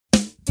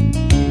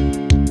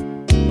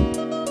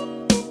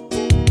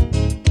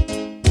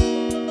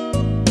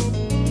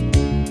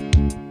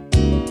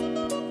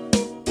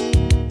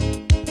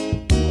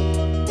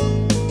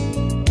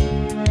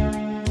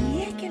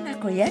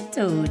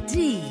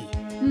todi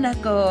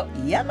nako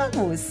ya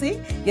mabose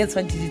ya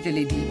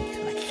tshwantsitšweledi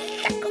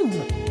mahlakong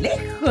le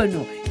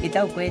kgono e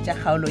tla okweetša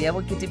kgaolo ya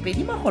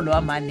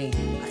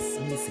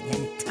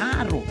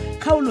bo2,4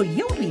 kgaolo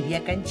yeo re e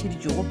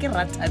beakantšheditšwego ke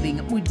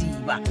Rathabeng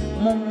Modiba,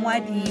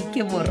 mongwadi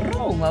ke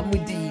Morongwa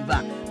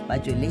Modiba, ba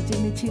tšweletše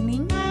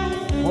metšhineng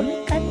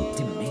Volkan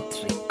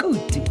Dimitri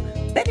Kudu,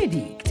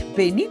 Benedict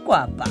Beni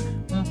Kwapa,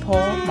 Mpho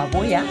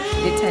Maboya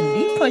le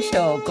Thandi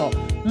Phoshoko,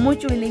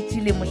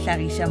 motšweletši le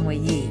mohlagiša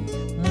moyeng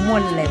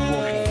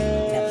Moleboge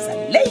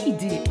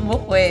Lady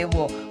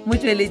Mokgwebo,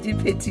 motšweletši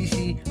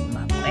phetiši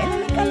Makwela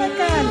le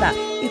Kalakala,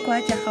 e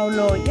kwatša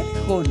kgaolo ya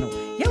kgono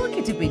ya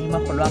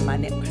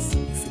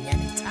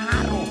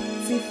bo2,4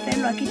 se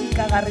felwa ke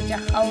dikagare tša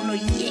kgaolo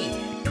ye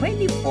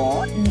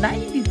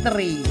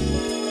 2493.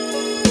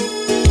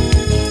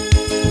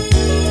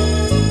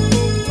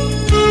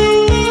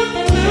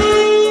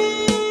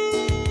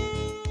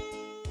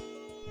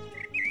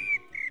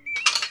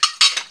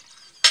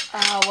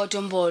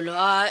 Dombolo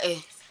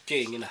ke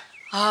eng na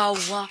wa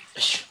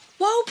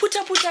o puta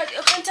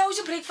kanta o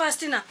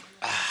breakfast na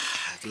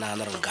ke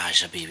nagana re nka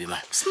ja baby man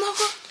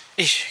smoko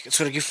ke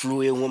tshwere ke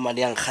flu e nngwe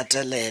mane yang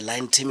kgatelela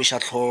nthemiša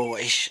tlhogo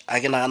a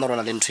ke nagana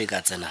rona le ntho e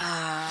ka tsena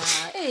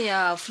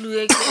ya flu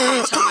e ke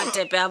tsa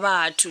matepe a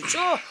batho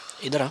jo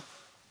e dira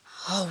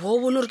wo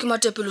bona re ke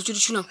matepelo tse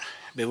di tshunang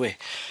bewe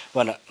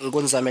bona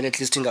nko ntsamele at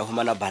least nka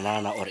humana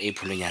banana or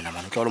apple-nyana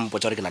man o tla re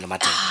mpotsa gore ke na le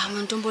matepe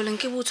mantomboleng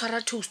ke bo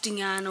tshwara toasting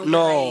yana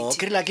no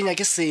ke rile ke nya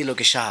ke selo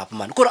ke sharp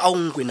man kore a o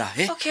nkwe na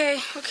okay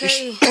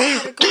re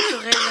go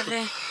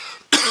tlogela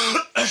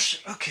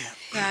okay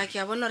ke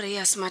a bona re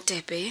ya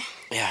smartepe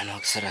ya no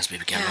ke serious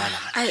baby ke a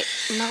bala man ai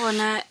nna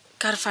bona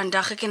ka re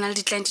fandag ke na le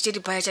di-client tse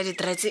di baya tsa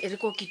di-threats e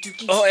re ko ke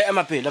tuki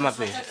emapele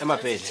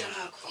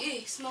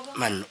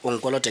man o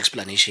nkolota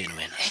explanation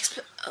wena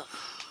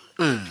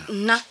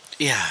nna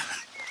ya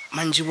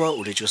manjiwa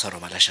o letse o sa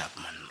robala sharp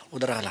man o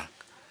diragalang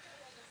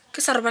ke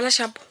sa robala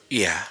sharp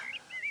yeah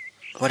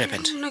what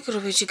happened nna ke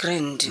robetse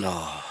grand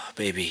no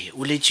baby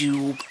o letse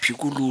o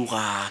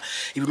phikologa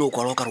ebile o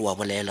kwala o ka re wa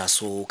bolela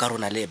so ka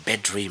rona le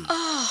bad dream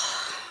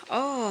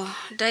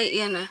dai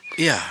yana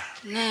yeah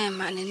ne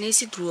man ne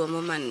se duo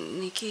mo man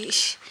ne ke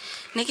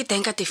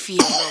tenka te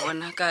feel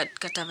bona ka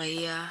taba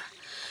ya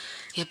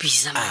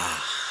pizza man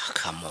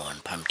come on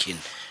pumpkin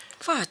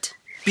what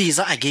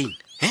pizza again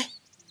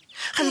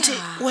Hante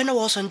wena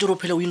wa santse ro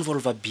phela o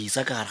involve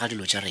pizza ka gare ga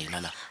dilo tša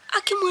rena na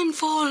a ke mo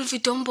involve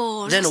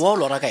Dombolo then wa o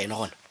lora ka ena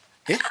gona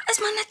as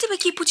manate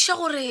ba ke ipotšiša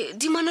gore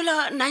di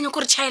manola nanyo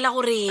gore chaela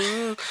gore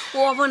eng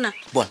wa bona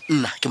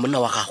nna ke monna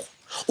wa gago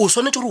o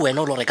swanetse gore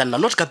wena o lore ka nna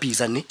not ka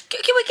pizza ne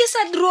ke be ke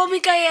sa dromi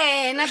ka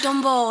yena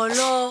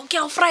Dombolo ke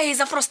go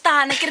fraiza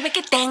frostana ke re be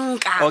ke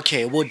denka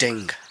okay wo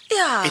denga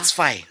yeah it's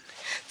fine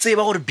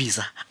tseba gore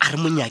pizza a re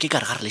monyake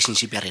ka re ga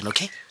relationship ya rena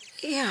okay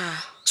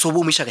yeah so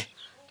bo misha ke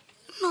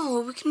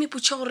no ke me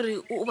putša gore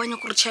o banya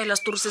gore chaela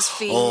story se se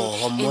feng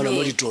wa mmona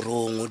mo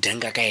ditorong o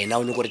denga ka ena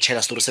o ne gore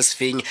chaela story se se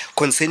feng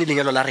concern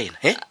lenyalo la rena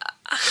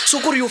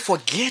so gore you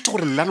forget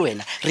gore nna le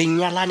wena re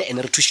nyalane ene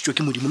re thušitšwe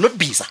ke modimo not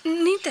bisa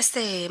nite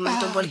se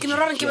Dombolo ke no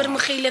ra re ke be re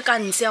mogeile ka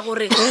ntse ya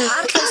gore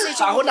a re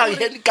tlhaisetse ga gona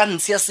ka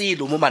ntse ya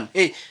selo mo man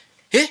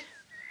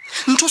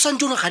ntho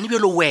santse gore gane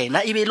bjelo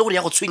wena e be e le gore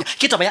ya go tshwenya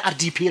ke taba ya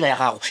RDP la ya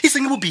gago e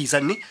seng e bo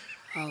bisa nne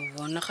a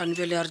bona gane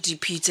bjele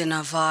RDP tsena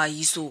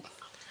vai so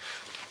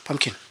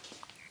pumpkin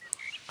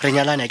re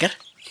nyalane akere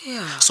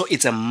yeah so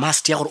it's a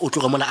must ya gore o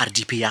tloge mola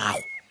RDP ya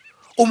gago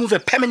o move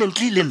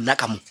permanently le nna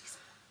ka mo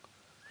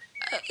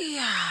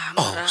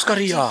ska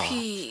re ya re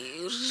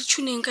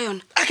tshuneng ka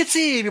yona a ke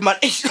tsebe man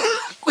a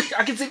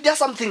ke tsebe ya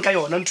something ka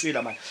yona ntho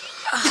ela man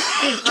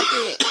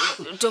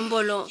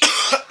Dombolo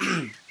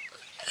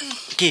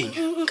ke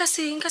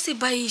nka se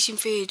baiši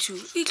mfethu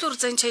e tlo re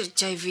tsentšha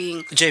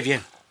jiving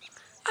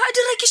a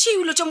di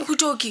rekišilo tša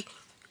mohutoki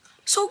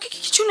so ke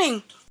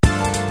tshuneng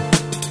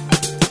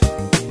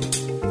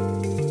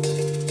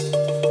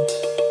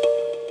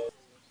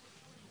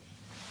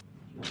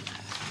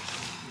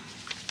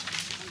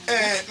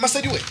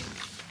Masedi we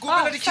go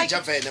bona dikija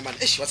vene man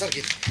wa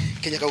tsara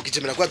ke nyaka o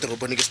kitsemela kwa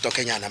dorobone ke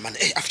stokenyana man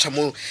after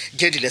mo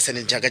get lesson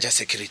jaga ja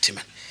security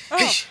man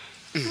okay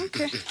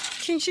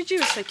kinshitse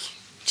seki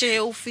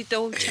tšeo fita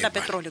o tšhela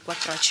petrol kwa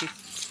trachi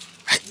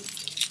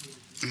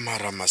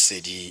mara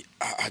Masedi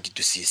a ke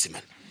tusise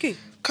man ke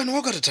kana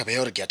wa ka re taba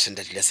ya gore ke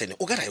attenda lesson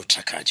o ka ra yo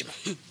trackaje man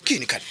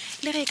ke ni kana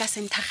le re ka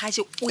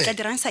sentagaje o tla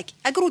dirang saki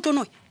a ke re o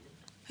tlono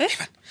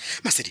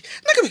Masedi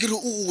nna ke be ke re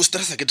o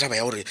stressa ke taba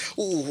ya gore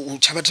o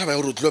tšhaba taba ya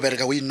gore o tlo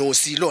bereka o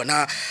inosi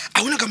lona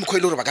a ona ka mokgwa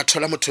ile gore ba ka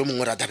thola motho o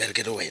mongwe re a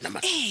tabereke le wena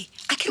man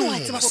a ke wa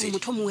tseba gore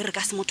motho o mongwe re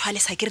ka se motho a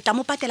le sa ke re tla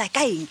mo patela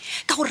ka eng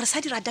ka gore re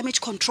sa dira damage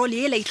control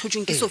e la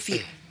itlhotsweng ke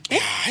Sophia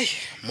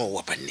mo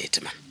wa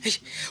pannete man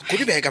go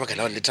di be ka baka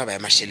la le taba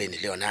ya masheleni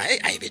le yona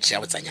a e betse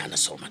ya botsanyana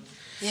so man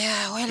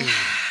yeah well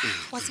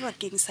wa tseba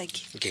ke eng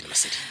saki ke ni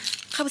Masedi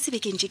ga botse be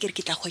ke ntse ke re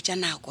ke tla khwetša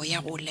nako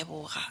ya go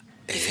leboga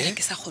e fela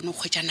ke sa kgone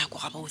go khwetša nako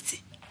ga botse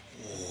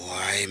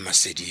why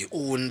Masedi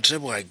o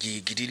ntreboga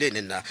ke dile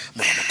nna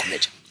mo ma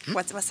khometša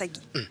wa tseba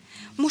saki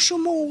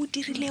mošomo o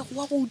dirile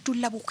wa go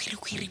utulla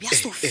bokgwiri-khwiri bja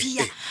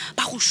Sophia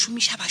ba go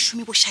šomiša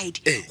bašomi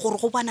bošaedi gore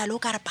go bona le o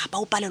ka re papa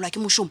o palelwa ke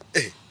mošomo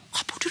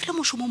gape o dirile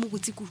mošomo mo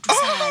botse kudu a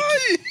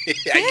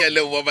ke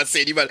leboa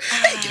Masedi bana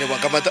ke leboa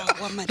ka mata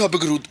nape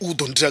ke re o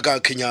dontira ka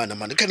kenyana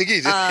mane kane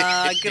ke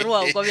ke re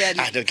wa go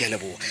bjale ke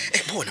leboa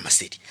bona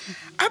Masedi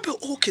ape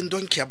o ke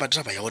ndong ke ya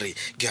badraba ya gore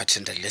ke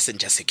attenda lesson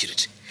ja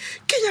security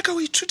ke nyaka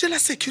o ithutela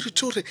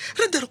security gore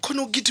re de re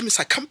khona o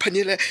gidimisa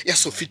company ya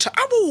Sophia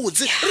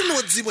abotse re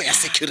no dzibo ya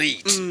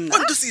security o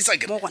ndisisa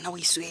ke mo gona o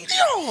iswele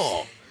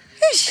yo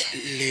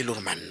lelo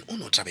man o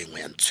no tabeng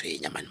ya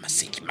ntshwenya man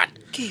Masedi man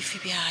ke ifi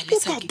bjale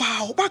saki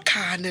bao ba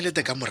khanele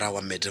de ka morago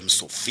wa Madam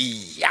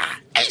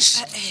Sophia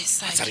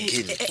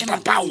saki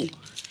bao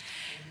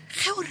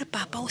ge o re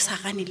papa o sa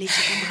ganeletse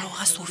ka morago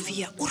ga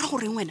Sophia o ra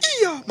gore wena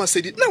iya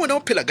Masedi na wena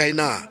o phela kae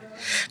na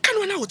ka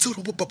wena o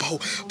tsere bo papao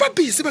ba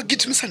busy ba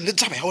gitmisana le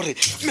taba ya gore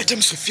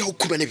Madam Sophia o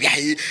khumane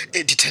bjae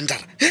di tender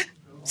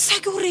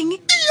saki o reng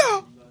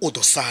iya o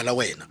do sala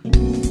wena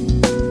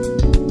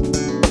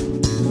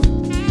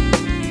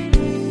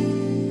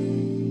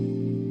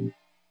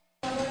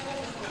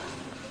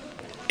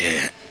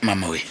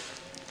mama we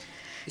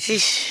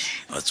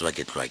wa tswa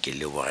ke tloa ke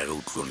le bore o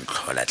tlo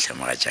ntlhola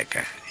tlhemoga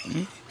jaka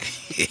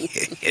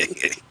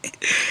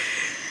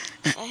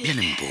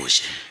bjale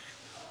mboshe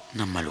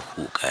nna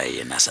mmalego ka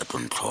yena sa tlo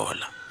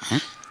ntlhola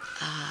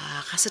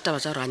ga se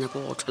taba tsa ranya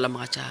go tlhola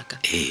moga jaka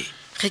ge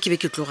ke be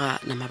ke tloga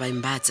nama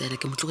baeng ba tsena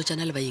ke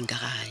motlogetsana le baeng ka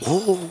gae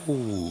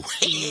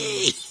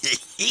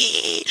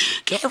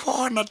ke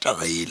bona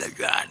taba ela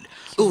bjale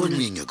o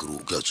neng ya kere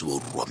o ka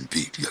tsoba o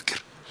rwampedi ya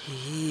kere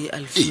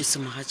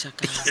alfise moga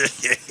jaka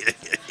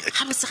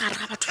ga botse gare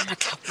ga batho ba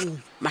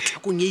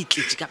matlhakong e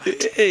itletse ka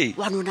batho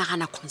wa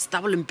nonagana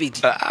constable mpedi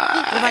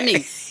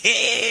gobaneng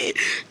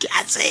ke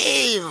a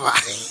tseba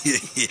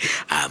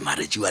a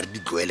maretši wa re di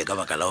tloele ka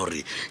baka la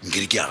gore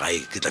nkere ke ya gae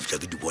ke tla fitlha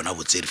ke di bona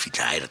botse re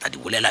fitlha gae re tla di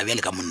bolela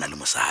bjale ka monna le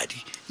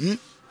mosadi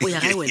o ya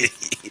gae wena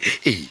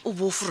o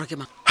bo o forwa ke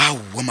mang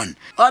aowa man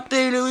a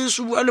pele o e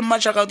subua le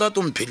matšhaka ta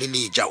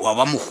tompheleletša wa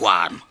ba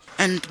mogwana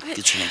and ke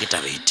tshwenya ke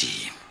taba e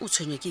teng o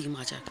tshwenywa ke eng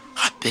moga jaka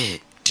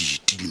gape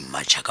ditile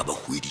matšhaka ba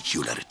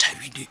hueditšeo la re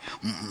thabile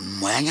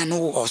moyanyane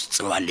o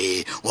tseba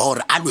le wa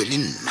gore a lwe le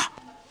nna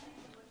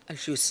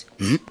alfise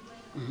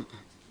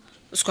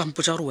o se kwa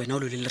mpotsa gore wena o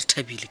lole le re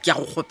thabile ke ya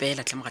go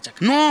kgopela tlhe moga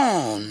jaka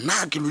no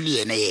nna ke lo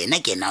le yena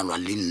ke ena a lwa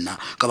le nna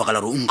ka baka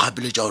la gore o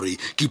nkgapeletša gore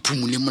ke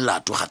phumole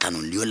molato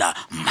kgatlhanong le yo la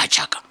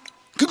mmatšhaka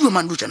ke dilo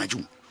mane lo tsana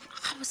tšeo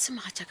ga botse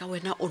moga jaka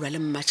wena o lwa le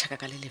mmatšhaka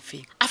ka le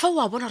lefeng a fa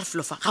oa bona re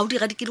felofa ga o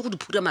di gadikele go di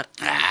phura mare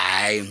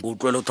ai nko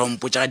tlwele o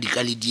tlhompotsa ka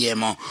dika le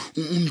diema o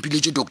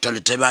mpiletse doctor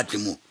Lethebe a tle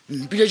mo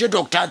mpiletse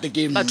doctor ate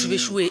ke batho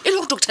bešoe e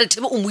le gore doctor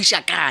Lethebe o mo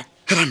iša kae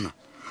he banna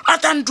a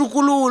ta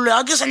ntokolole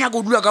a ke sa nyaka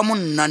o dula ka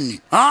monnane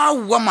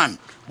aowa man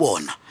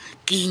bona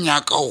ke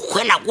nyaka o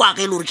kgwela kwa ka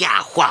e le gore ke a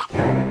hwa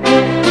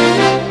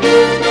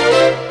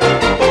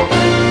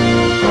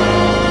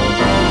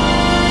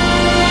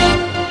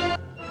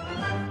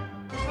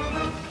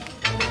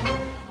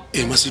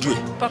Masedi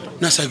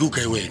na sa ke o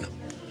kae wena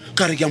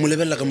ka re ke a mo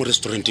lebelela ka mo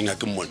restauranteng a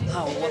ke mmone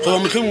go ba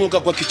motlheng o ka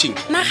kwa kitchen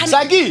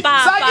Saki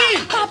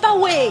papa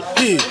we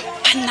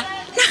anna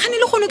nagane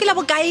le gono ke la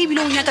bokae ebile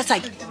o nyaka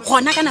Saki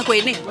gona ka nako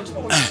ene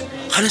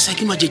gane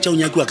Saki majetša o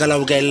nyakiwa ka la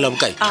bokae le la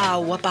bokae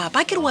aowa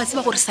papa ke re wa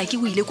tseba gore Saki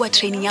o ile kwa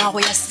training ya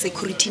gago ya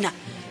security na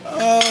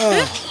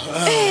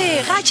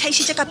ga a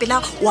tšhaišitše ka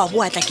pela wa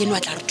boa tla ke no a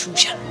tla re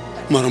thuša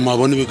mara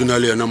maabone be ke na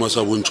le yena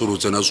masa bontšho re o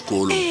tsena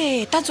sekolo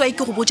tatswae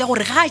ke go botsa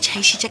gore ga a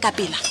tšhaišitše ka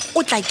pela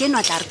o tla keno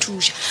a tla re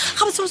thuša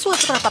ga botsebotse wa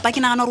tsebara papa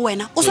ke nagana gore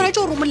wena o swanetse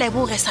gore o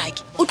moleboge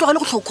Saki o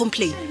tlogele go tlho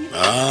complain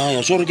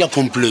ya so gore ke a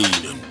complain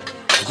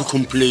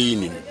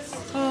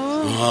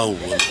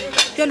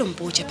bjalo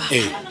mpotse papa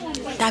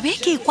tabe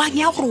ke kwang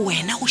ya gore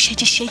wena o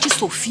šetše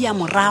Sophia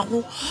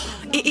morago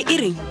e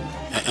reng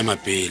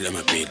emapele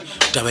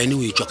taba ene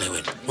o e tswa kae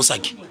wena o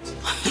Saki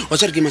wa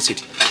tsere ke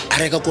Masedi a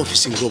reka ko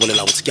officing go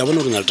bolela botse ke a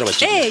bona gore na le taba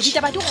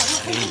ditaba di gona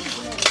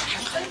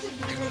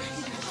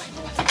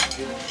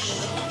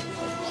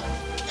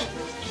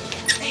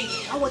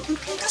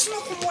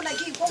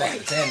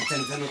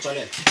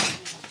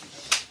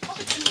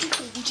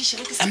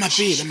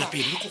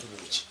emapele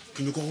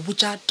ke nyako go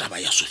botsa taba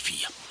ya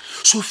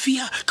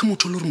Sophia ke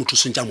motho le gore motho o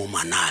sentša mo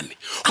maname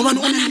gobane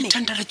o na le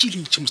thandara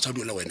tšelentšhe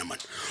mosadi ola wena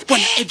mane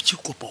bona ebje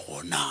kopo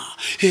gona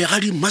ga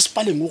di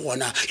masepaleng o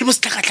gona le bo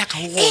setlhakatlhaka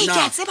o gona ke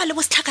a tseba le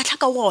bo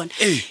setlhakatlhaka o gona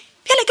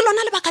bjale ke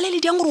lona lebaka le le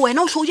diang gore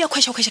wena o tlho o di a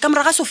kgwešakgwešha ka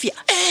morago ga Sophia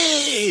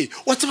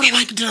wa tsebara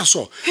ba ke dira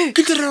so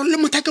ke dira le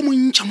motho ke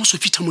montšha mo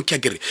Sophia mo ke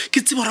a kere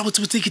ke tseba gore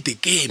botsebotse ke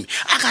tekeme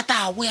a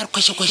gata a boya re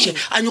kgwešakgwešhe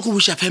a nyako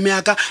buša feme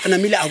yaka a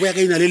namile a boya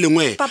ka ina le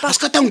lengwe a se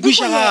ka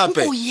tankuiša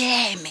gape o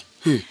eme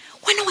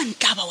wena wa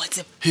ntlaba wa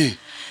tseba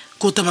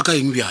ko taba ka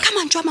eng bjale ka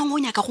mantso a mangwe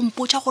o nyaka go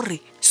mpotsa gore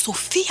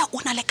Sophia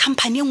o na le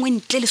company e nngwe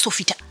ntle le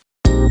Sophia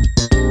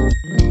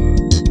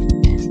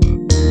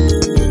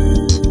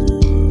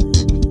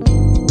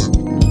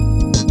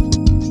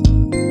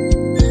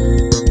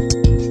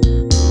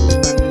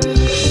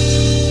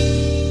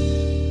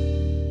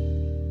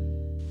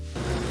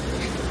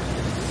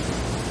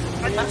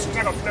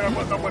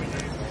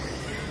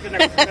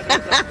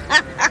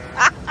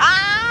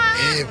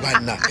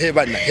Banna,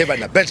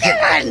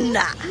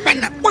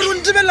 banna, wa re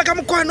ntebella ka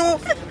mokwano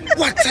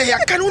wa tsaya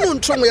kana o ne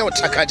ntho ngwe ya o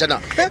thakaja na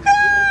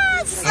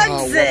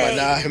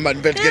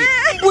man Betgel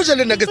o je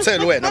le nna ke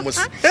tshelo wena mos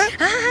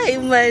ai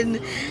man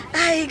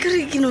ai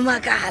kre ke no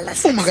makala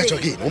o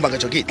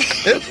makatjwa ke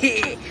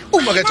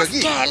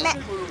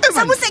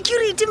sa mo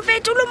security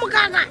mfethu lo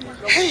mokana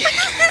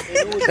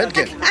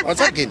Betgel o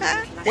tsa ke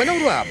wena o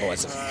rwa ba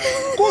wasa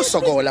go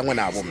sokola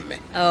ngwana abo mme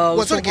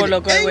o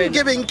sokola kwa wena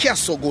ke beng ke a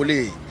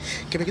sokole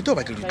ke be ke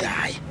toba ke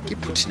lutaya ke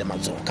phuthile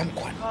matso ka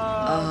mkwana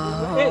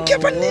ke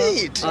ba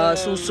need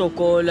so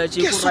sokola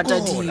je go rata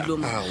dilo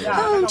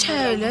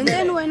ntshele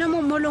nene wena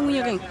mo molong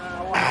ya keng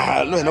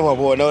lo wena wa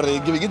bona hore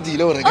ke be ke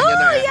dile hore ka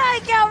nyana ya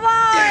ke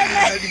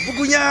bona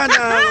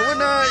dibukunyana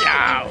wena ya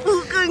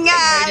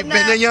bukunyana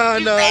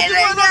benanyana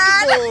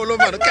lo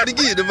mara ka di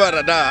ke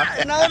mara da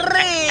no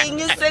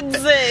ring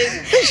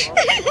sexy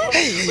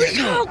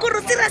ko ro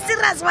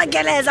sira wa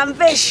geleza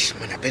mfesh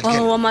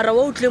wa mara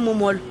wa utle mo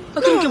molo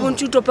ke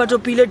bontse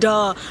topile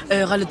da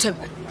ga le thebe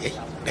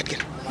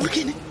Betgel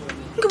urkene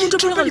ke bontse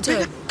ga le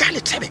thebe ka le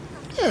thebe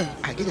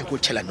a ke nya go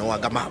tshela no wa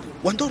ka mabo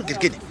wa ndo re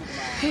kene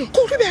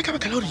go re be ka ba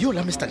ka lo yo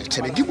la Mr.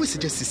 Thebe ke mo se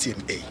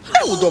CCMA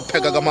o do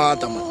pheka ka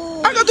mata ma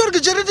aka tore ke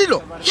jere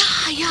dilo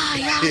ya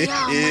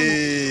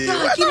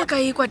ke le ka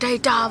ikwa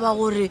daitaba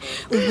gore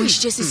o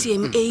bushitse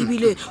CCMA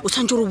bile o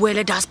tshwantse re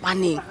boele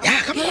daspaneng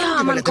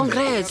ya man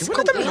congrats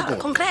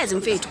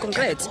mfethu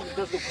congrats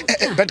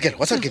Betgel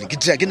wa sa ke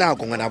dira ke na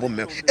go ngwana bo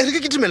mme e re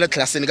ke dimela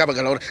classeng ka ba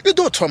ka gore e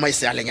do thoma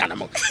ise ya lenyana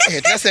mo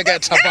class ya ka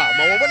thapa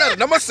ma wa bona re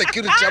na ma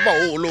security ya ba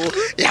holo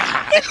ya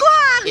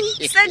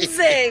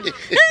sexy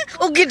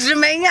o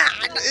gidrimenya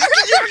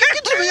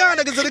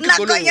ke tsere ke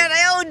golo ya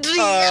o dri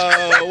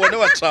wena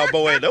wa thaba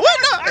wena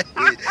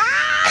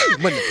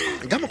man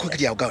ga mo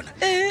khokedi ya gaona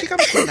ke ka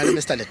mo na le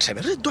Mr.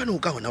 Thebe re dwana o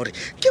ka hona hore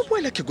ke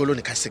boela ke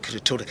golone ka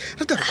security re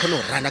tla re khona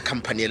o rana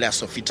company ya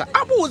Sophia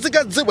abotse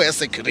ka tsebo ya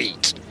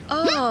security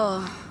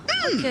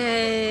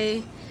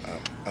okay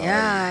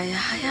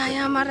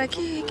ya mara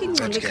ke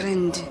ngcole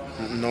grand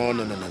no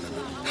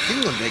ke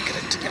ngcole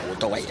grand ke o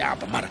to wa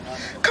yapa mara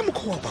ka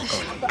mokho wa ba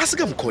gaona a se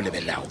ka mokho le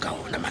belago ka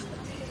hona man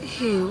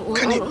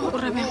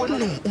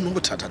no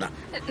bothata na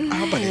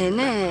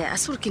ne a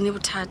se re ke ne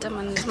bothata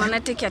mana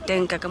te ke a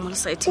tenka ka mo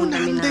site na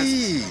mina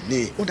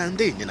o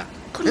nandeni na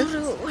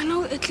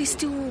wena at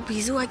least o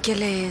busy wa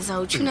geleza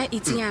o tshuna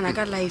itsinyana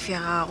ka life ya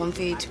gago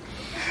mfethu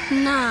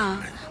na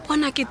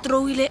bona ke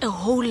throwile a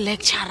whole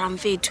lecture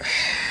mfethu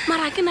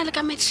mara ke na le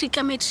ka matric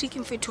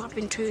mfethu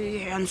gape ntho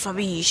ya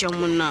nswabisha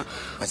monna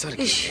ba tsare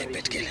ke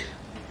Betgel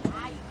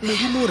le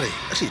dimore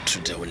re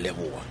thuta o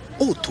leboa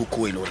o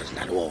thoko ile re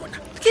na le wona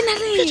ke na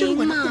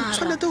le mara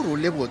tsana te ro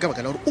leboa ka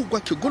baka la gore o kwa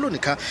ke golone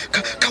ka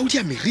o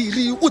dia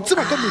meriri o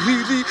tseba ka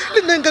meriri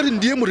le nna nka re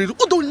ndie moriri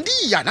o do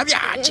ndia na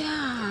byaje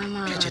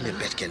ne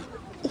Betgel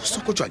o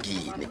sokotswa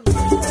kene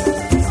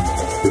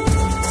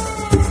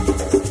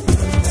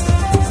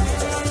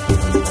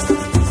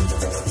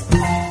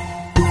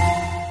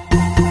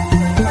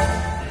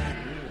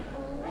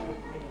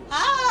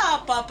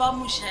papa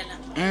moshela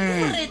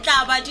re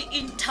tla ba di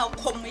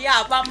intercom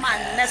ya ba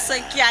manna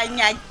se ke a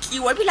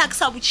nyakiwa bila ke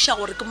sa botšiša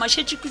gore ke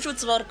mashetše ke tšo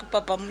tseba gore ke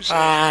papa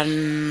moshela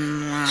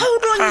ga o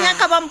do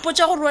nyaka ba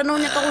mpotša gore wena o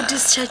nyaka go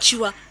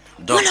dischargiwa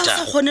wala o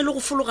sa kgone le go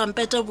fologa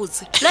mpeta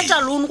botse leta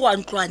loan go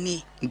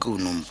antlwaneng nke o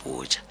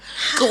nompotša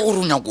ke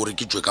gore o nyako gore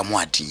ke tswe ka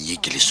moating ye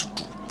ke le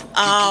setupu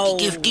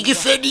ke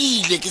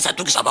fedile ke sa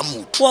tokisa ba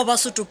motho wa ba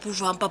setupu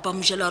jwang papa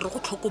moshela re go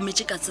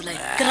tlhokometse ka tsela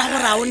ke ra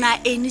gore a ona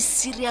any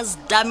serious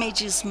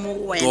damages mo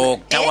wena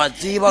doctor wa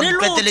tseba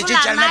dipeteletse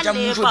tšana tša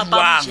mmušo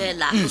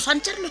o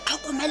swantse re le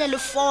tlhokomele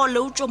le fole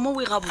o tswe mo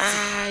o e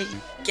gabotse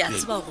ke a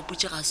tseba go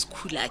botse ga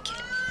sekhulo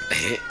akele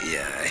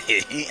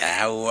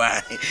awa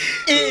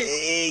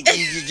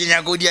ke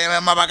nyako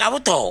dia mabaka a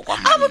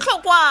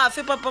botlhokwa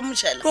fe papa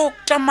moshela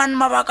doctor man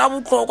mabaka a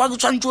botlhokwa ke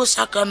tshwantse o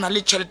sakana le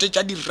tšhelete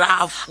tša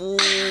dirafo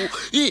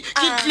ke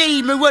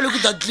claime wale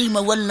ke ta claima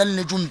wale nna le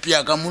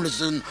netsompia ka mo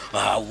leseno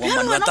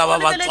man ba taba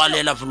ba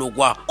tswalela felo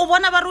kwa o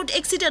bona ba road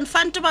accident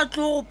fund ba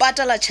tlo go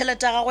patala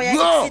tšhelete ya gago ya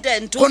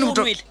accident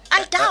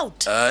I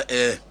doubt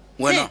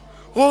wena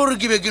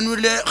gore ke be ke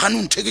nwele gane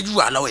o ntheke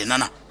jwala wena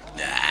na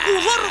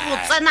gore go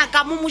tsena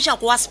ka mo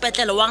mošako wa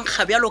sepetlele wa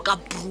nkga bjalo ka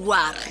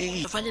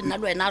brewery fa le nna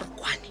le wena a re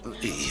kwane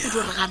o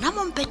dore gana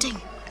mo mpeteng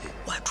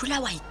wa thula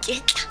wa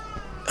iketla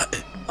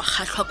wa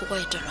kgatlhwa ke go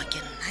etelwa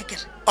ke nna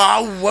kere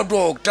aowa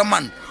doctor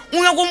man o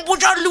ya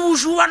kompotsa le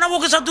bošu bana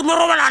bo ke sa tlo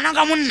robalana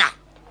ka monna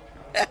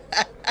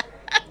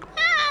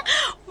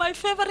my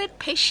favorite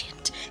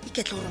patient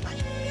iketla go robala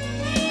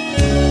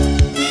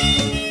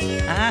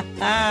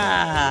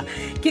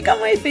ke ka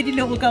mo e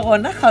fedilego ka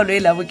gona kgaolo e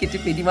la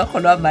boketepedi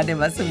makgolo a mane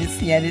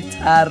masomesenyane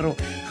tharo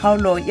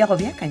kgaolo ya go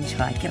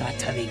beakantšhwa ke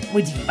Rathabeng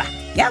Modiba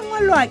ya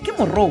ngwalwa ke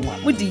Morongwa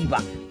Modiba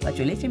ba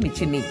tsweletše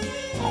metšhineng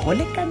go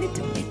lekane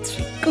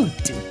Dimitri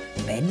Kudu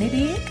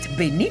Benedict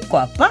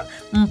Benikwapa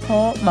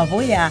Mpho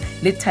Maboya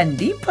le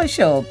Thandi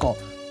Phoshoko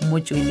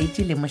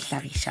motsweletši le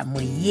mohlagiša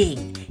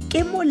moyeng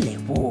ke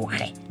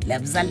Moleboge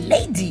Lebza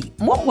Lady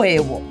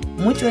Mogwebo,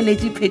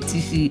 motsweletši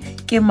phetiši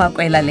ke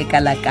Makwela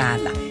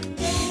Lekalakala.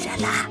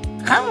 Šala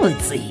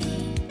gabotse.